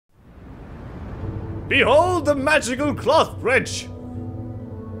Behold the magical cloth bridge!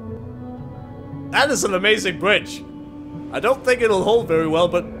 That is an amazing bridge. I don't think it'll hold very well,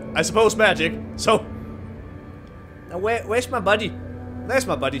 but I suppose magic, so... Now where's my buddy? There's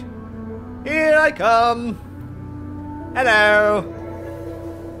my buddy. Here I come! Hello!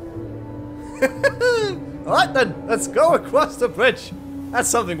 Alright then, let's go across the bridge. That's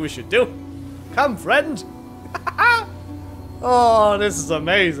something we should do. Come, friend! Oh, this is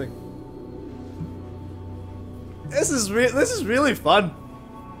amazing. This is really fun.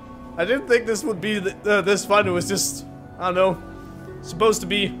 I didn't think this would be this fun. It was just, I don't know, supposed to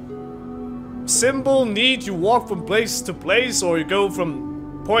be simple, neat. You walk from place to place, or you go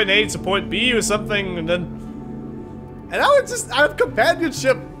from point A to point B or something, and now it's just I have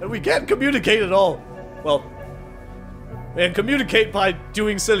companionship, and we can't communicate at all. Well, we can communicate by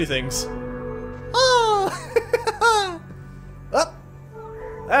doing silly things. Oh, oh,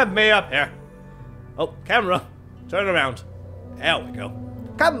 have me up here. Oh, camera, turn around. There we go.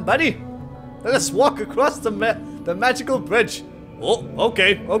 Come, buddy. Let us walk across the magical bridge. Oh,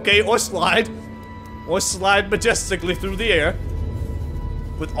 okay, or slide. Or slide majestically through the air.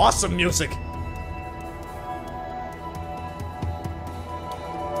 With awesome music.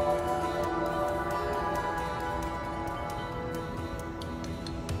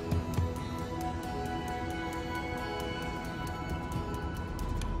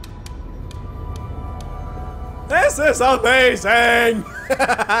 This is amazing!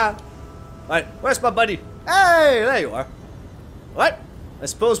 Right, where's my buddy? Hey, there you are. What? I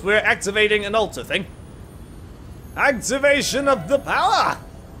suppose we're activating an altar thing. Activation of the power!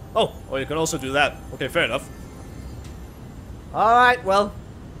 Oh, you can also do that. Okay, fair enough. Alright, well,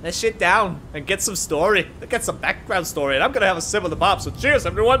 let's sit down and get some story. Let's get some background story, and I'm gonna have a sip of the pop, so cheers,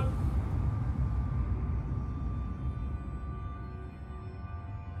 everyone!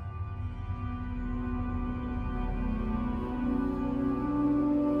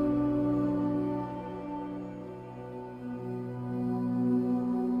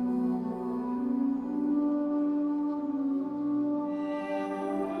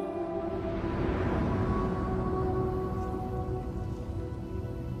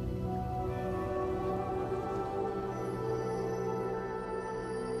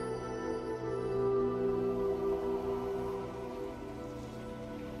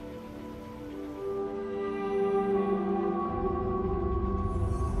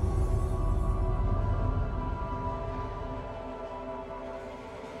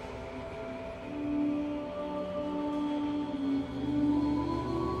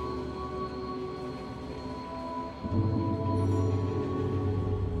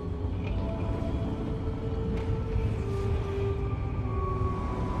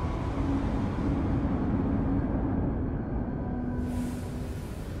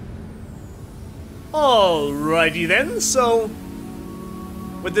 Alrighty then, so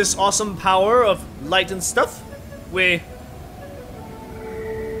with this awesome power of light and stuff, we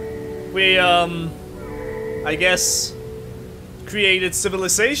I guess created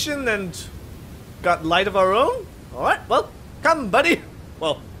civilization and got light of our own. Alright, well, come buddy.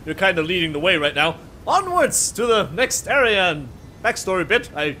 Well, you're kinda leading the way right now. Onwards to the next area and backstory bit,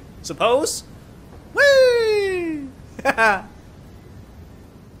 I suppose. Whee! Haha.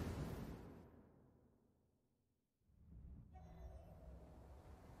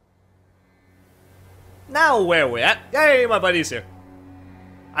 Now where we at? Yay, my buddy's here.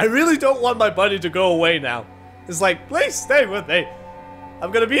 I really don't want my buddy to go away now. It's like, please stay with me.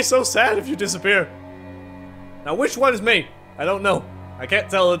 I'm gonna be so sad if you disappear. Now which one is me? I don't know. I can't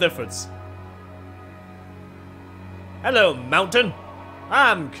tell the difference. Hello, mountain.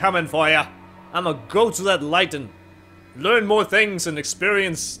 I'm coming for ya. I'ma go to that light and learn more things and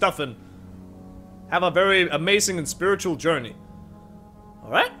experience stuff and have a very amazing and spiritual journey.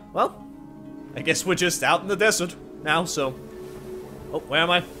 Alright, well, I guess we're just out in the desert now, so... Oh, where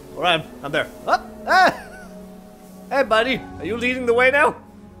am I? Alright, I'm there. Oh, ah! Hey, buddy, are you leading the way now?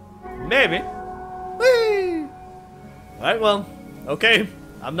 Maybe. Whee! Alright, well, okay.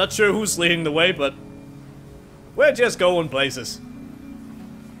 I'm not sure who's leading the way, but... we're just going places.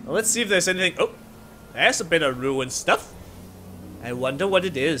 Well, let's see if there's anything... Oh, there's a bit of ruined stuff. I wonder what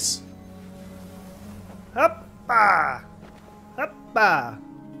it is. Hoppa! Hoppa!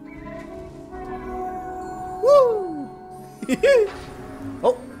 Woo!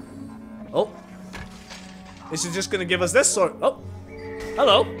 Oh! Oh! Is it just gonna give us this or... Oh!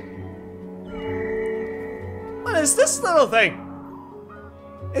 Hello! What is this little thing?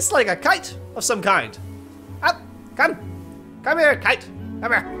 It's like a kite of some kind. Up! Come! Come here, kite!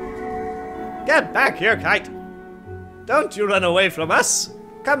 Come here! Get back here, kite! Don't you run away from us!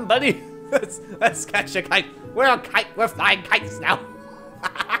 Come, buddy! Let's catch a kite. We're a kite. We're flying kites now.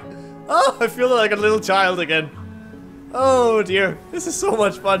 Oh, I feel like a little child again. Oh dear, this is so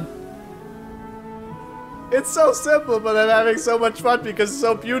much fun. It's so simple, but I'm having so much fun because it's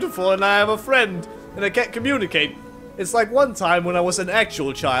so beautiful and I have a friend and I can't communicate. It's like one time when I was an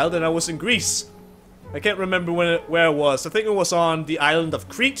actual child and I was in Greece. I can't remember where it was. I think it was on the island of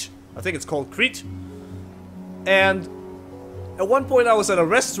Crete. I think it's called Crete. And at one point I was at a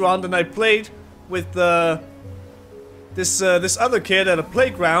restaurant and I played with this other kid at a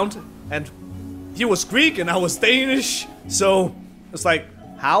playground, and he was Greek and I was Danish. So it's like,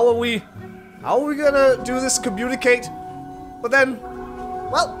 how are we gonna do this, communicate? But then,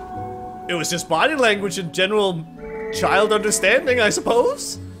 well, it was just body language and general child understanding, I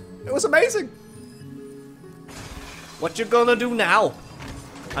suppose. It was amazing. What you gonna do now?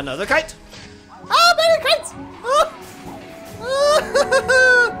 Another kite? Oh, many kites! Oh.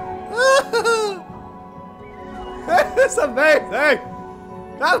 It's amazing!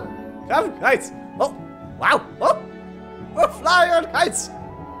 Come, kites! Oh, wow! Oh, we're flying on kites!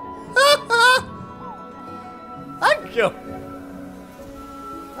 Thank you!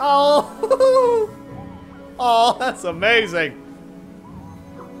 Oh, oh, that's amazing!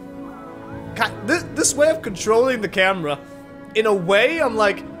 This way of controlling the camera, in a way, I'm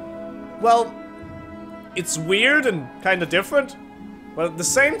like, well, it's weird and kind of different, but at the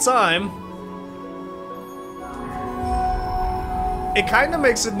same time, it kind of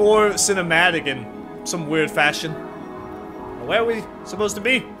makes it more cinematic in some weird fashion. Where are we supposed to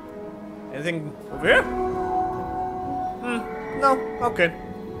be? Anything over here? No? Okay.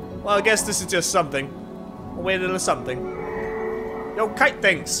 Well, I guess this is just something. A weird little something. Yo, kite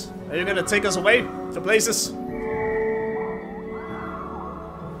things! Are you gonna take us away to places?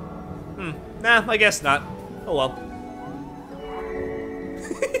 Nah, I guess not. Oh well.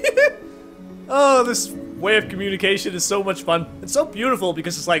 Oh, this way of communication is so much fun. It's so beautiful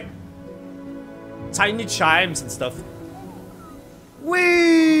because it's like tiny chimes and stuff.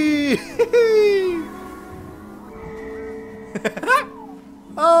 Whee!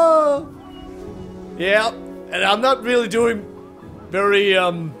 Oh! Yeah, and I'm not really doing very,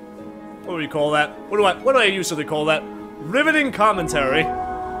 what do we call that? What do I usually call that? Riveting commentary.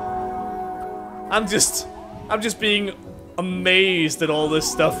 I'm just being amazed at all this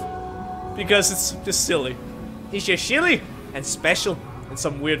stuff because it's just silly. It's just silly and special in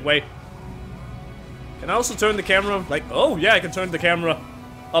some weird way. Can I also turn the camera like, oh yeah, I can turn the camera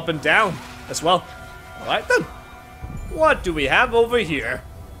up and down as well. Alright then. What do we have over here?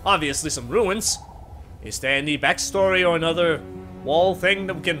 Obviously some ruins. Is there any backstory or another wall thing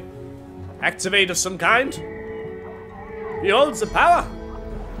that we can activate of some kind? He holds the power.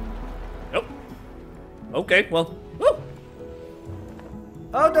 Nope. Okay, well. Woo.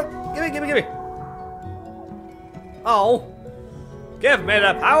 Oh, no. Give me. Oh. Give me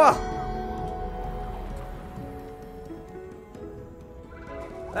the power.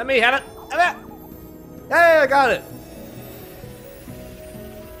 Let me have it. Have it. Hey, I got it.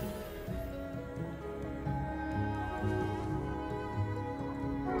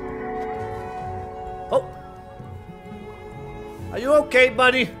 Oh. Are you okay,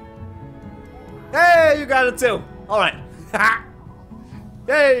 buddy? Hey, you got it too. All right.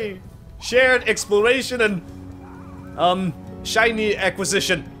 Yay! Shared exploration and shiny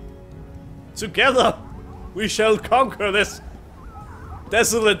acquisition. Together, we shall conquer this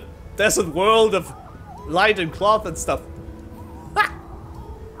desolate world of light and cloth and stuff.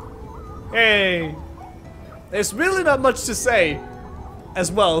 Hey, there's really not much to say as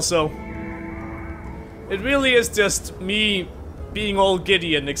well, so it really is just me being all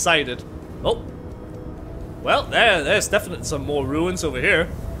giddy and excited. Oh. Well, there's definitely some more ruins over here.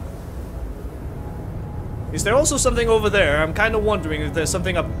 Is there also something over there? I'm kind of wondering if there's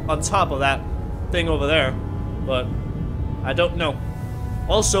something up on top of that thing over there, but I don't know.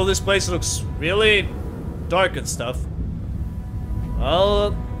 Also, this place looks really dark and stuff.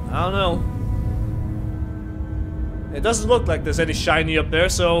 Well, I don't know. It doesn't look like there's any shiny up there,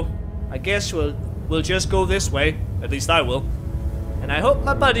 so I guess we'll just go this way. At least I will. And I hope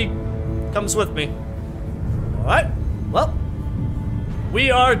my buddy comes with me. Alright, well,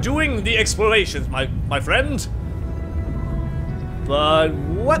 we are doing the explorations, my friend. But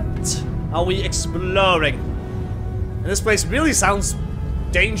what are we exploring? And this place really sounds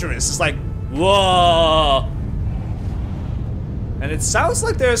dangerous. It's like, whoa. And it sounds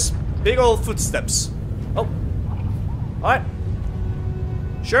like there's big old footsteps. Oh, alright.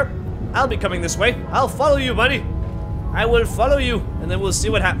 Sure, I'll be coming this way. I'll follow you, buddy. I will follow you, and then we'll see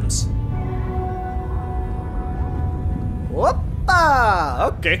what happens.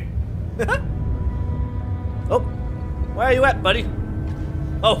 Whoopa! Okay. Oh, where are you at, buddy?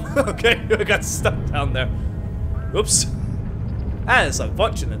 Oh, okay, I got stuck down there. Oops. That is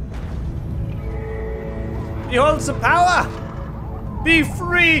unfortunate. Behold the power! Be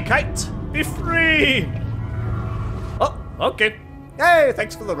free, kite! Be free! Oh, okay. Hey,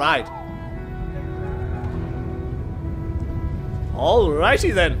 thanks for the ride.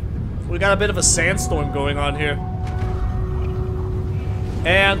 Alrighty then. We got a bit of a sandstorm going on here.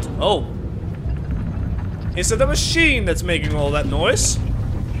 And, oh. Is it a machine that's making all that noise?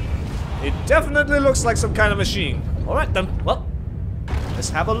 It definitely looks like some kind of machine. Alright then, well. Let's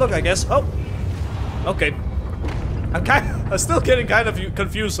have a look, I guess. Oh. Okay. I'm still getting kind of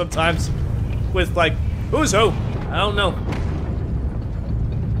confused sometimes. With, like, who's who? I don't know.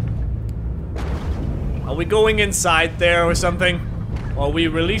 Are we going inside there or something? Or are we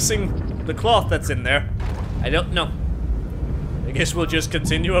releasing the cloth that's in there? I don't know. I guess we'll just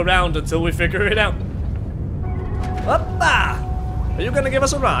continue around until we figure it out. Hoppa! Are you gonna give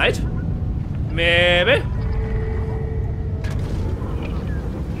us a ride? Maybe.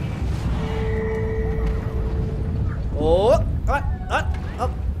 Oh,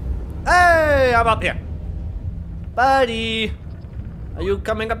 oh. Hey, I'm up here. Buddy, are you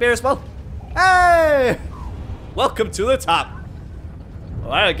coming up here as well? Hey! Welcome to the top.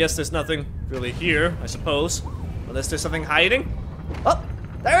 Alright, I guess there's nothing really here, I suppose. Unless there's something hiding. Oh,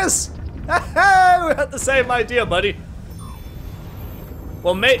 there is! We had the same idea, buddy.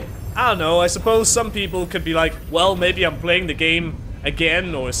 Well, I don't know, I suppose some people could be like, well, maybe I'm playing the game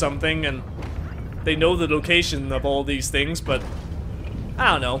again or something, and they know the location of all these things, but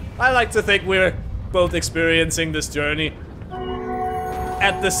I don't know. I like to think we're both experiencing this journey.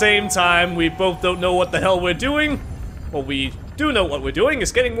 At the same time, we both don't know what the hell we're doing. Well, we do know what we're doing,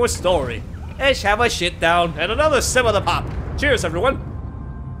 is getting more story. Let's have a shit down and another sip of the pop. Cheers, everyone.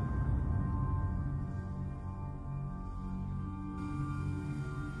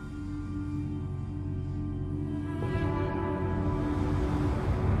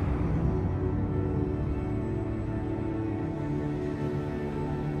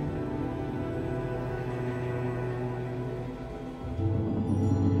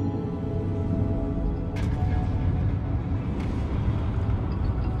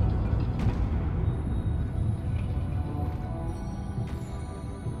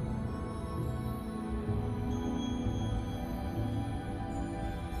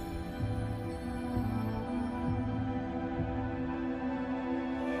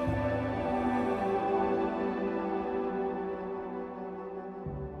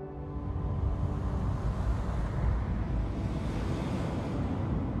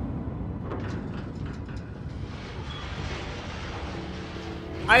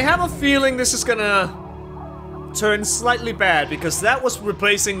 I have a feeling this is gonna turn slightly bad, because that was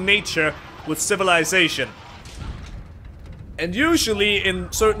replacing nature with civilization. And usually in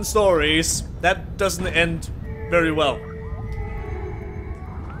certain stories, that doesn't end very well.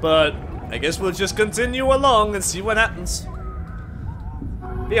 But I guess we'll just continue along and see what happens.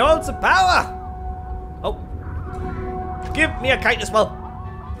 Behold the power! Oh. Give me a kite as well.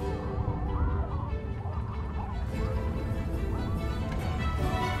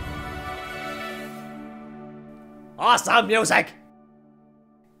 Awesome music!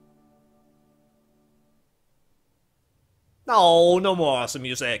 No, no more awesome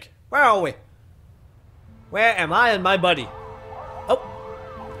music. Where are we? Where am I and my buddy? Oh.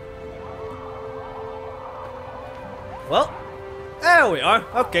 Well, there we are.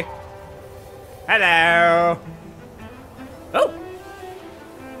 Okay. Hello. Oh.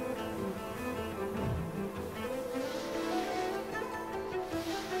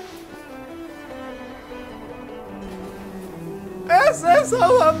 This is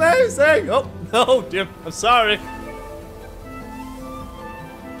so amazing! Oh, no, Jim, I'm sorry.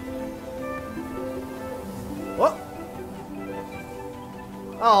 What?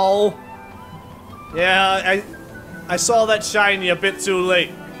 Oh. Yeah, I saw that shiny a bit too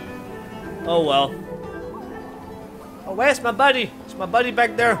late. Oh well. Oh, where's my buddy? Is my buddy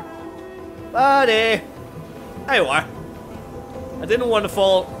back there? Buddy! There you are. I didn't want to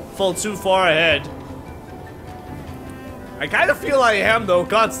fall too far ahead. I kind of feel I am though,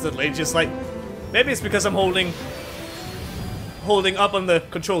 constantly, just like, maybe it's because I'm holding up on the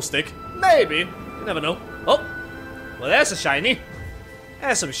control stick. Maybe, you never know. Oh, well there's a shiny.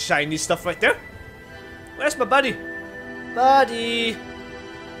 There's some shiny stuff right there. Where's my buddy? Buddy,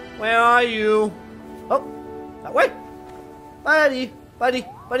 where are you? Oh, that way. Buddy, where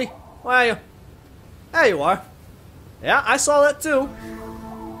are you? There you are. Yeah, I saw that too.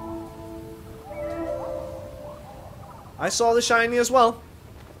 I saw the shiny as well.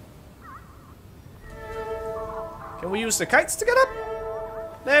 Can we use the kites to get up?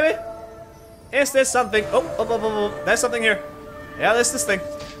 Maybe. Is there something? Oh, there's something here. Yeah, there's this thing.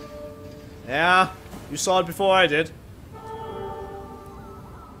 Yeah, you saw it before I did.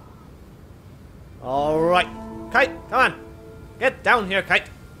 Alright. Kite, come on. Get down here, Kite.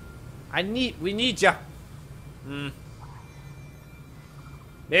 We need ya.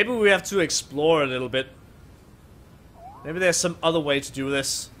 Maybe we have to explore a little bit. Maybe there's some other way to do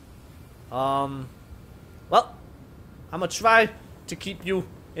this. Well, I'm gonna try to keep you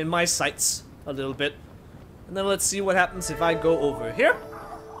in my sights a little bit. And then let's see what happens if I go over here.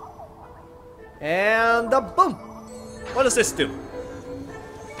 And boom! What does this do?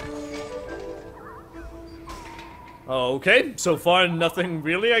 Okay, so far nothing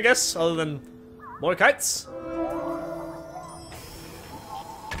really, I guess, other than more kites.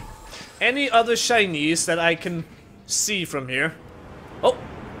 Any other shinies that I can see from here? Oh!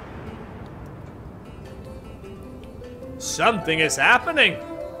 Something is happening!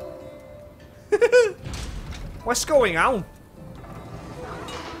 What's going on?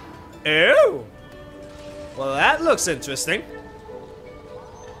 Oh! Well, that looks interesting.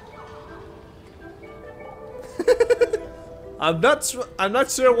 I'm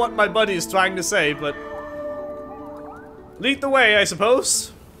not sure what my buddy is trying to say, but lead the way, I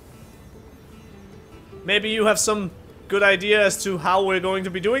suppose. Maybe you have some good idea as to how we're going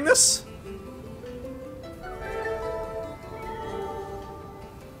to be doing this?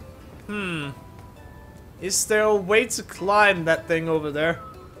 Is there a way to climb that thing over there?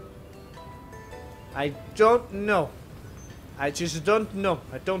 I don't know. I just don't know.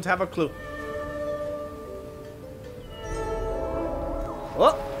 I don't have a clue.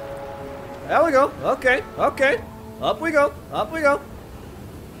 Oh! There we go. Okay, okay. Up we go. Up we go.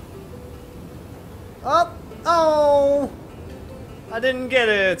 Up! Oh! I didn't get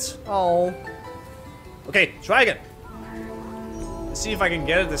it. Oh. Okay, try again. Let's see if I can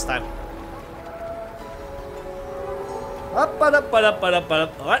get it this time. Up, but up, but up, but up, but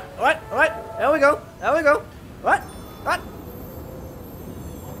up. Alright, alright, alright. There we go. There we go. Alright, alright.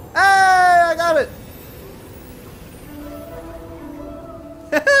 Hey, I got it.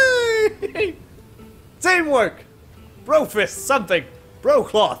 Hey! Teamwork! Bro fist, something. Bro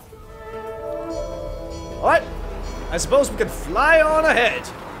cloth. Alright. I suppose we can fly on ahead.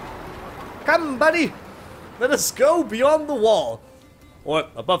 Come, buddy. Let us go beyond the wall. Or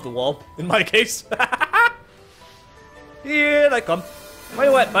above the wall, in my case. Here I come.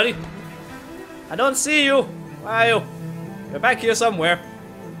 Where you at, buddy? I don't see you. Where are you? You're back here somewhere.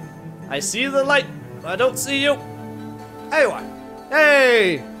 I see the light, but I don't see you. There you are.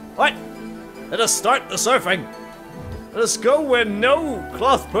 Hey! What? Let us start the surfing. Let us go where no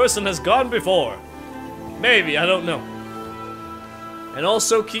cloth person has gone before. Maybe, I don't know. And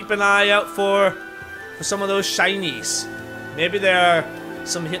also keep an eye out for some of those shinies. Maybe there are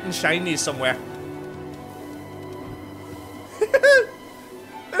some hidden shinies somewhere.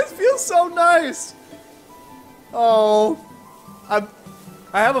 This feels so nice. Oh, I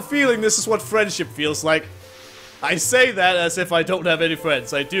have a feeling this is what friendship feels like. I say that as if I don't have any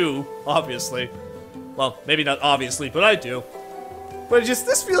friends. I do, obviously. Well, maybe not obviously, but I do. But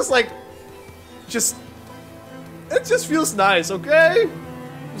this feels like, it just feels nice, okay?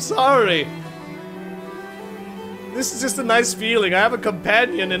 I'm sorry. This is just a nice feeling. I have a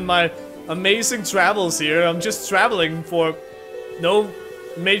companion in my amazing travels here. I'm just traveling for no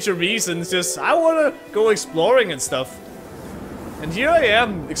major reasons. Just, I want to go exploring and stuff. And here I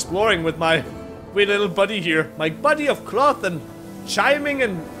am, exploring with my wee little buddy here. My buddy of cloth and chiming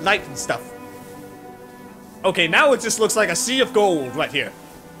and light and stuff. Okay, now it just looks like a sea of gold right here.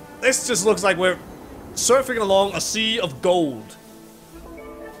 This just looks like we're surfing along a sea of gold.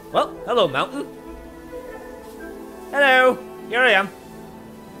 Well, hello, mountain. Hello, here I am.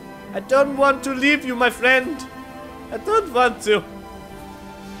 I don't want to leave you, my friend. I don't want to.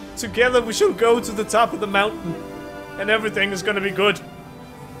 Together we shall go to the top of the mountain, and everything is gonna be good.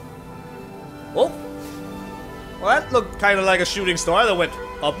 Oh. Well, that looked kind of like a shooting star that went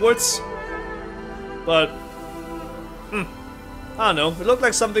upwards. But, I don't know. It looked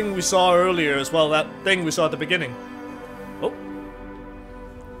like something we saw earlier as well. That thing we saw at the beginning. Oh.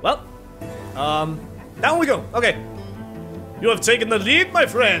 Well. Down we go. Okay. You have taken the lead, my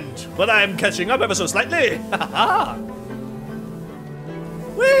friend, but I am catching up ever so slightly. Ha ha!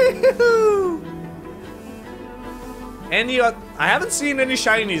 Woohoo! I haven't seen any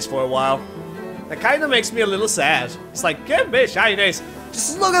shinies for a while. That kind of makes me a little sad. It's like, give me shinies.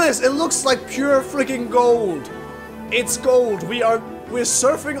 Just look at this. It looks like pure freaking gold. It's gold. We're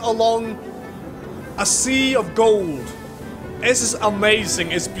surfing along a sea of gold. This is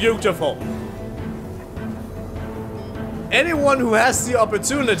amazing. It's beautiful. anyone who has the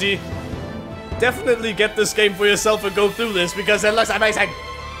opportunity, definitely get this game for yourself and go through this because it looks amazing.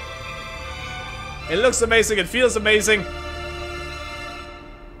 It looks amazing, it feels amazing.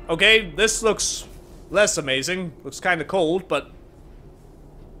 Okay, this looks less amazing. Looks kind of cold, but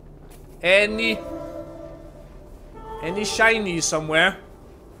any shinies somewhere?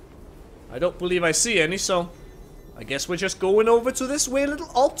 I don't believe I see any, so I guess we're just going over to this weird little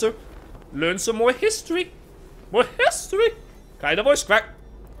altar. Learn some more history. More history. Kind of voice crack.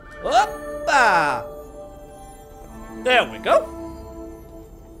 Oppa! There we go.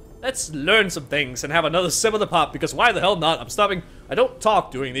 Let's learn some things and have another sip of the pop, because why the hell not? I'm stopping. I don't talk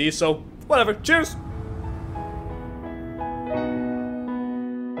during these, so whatever. Cheers!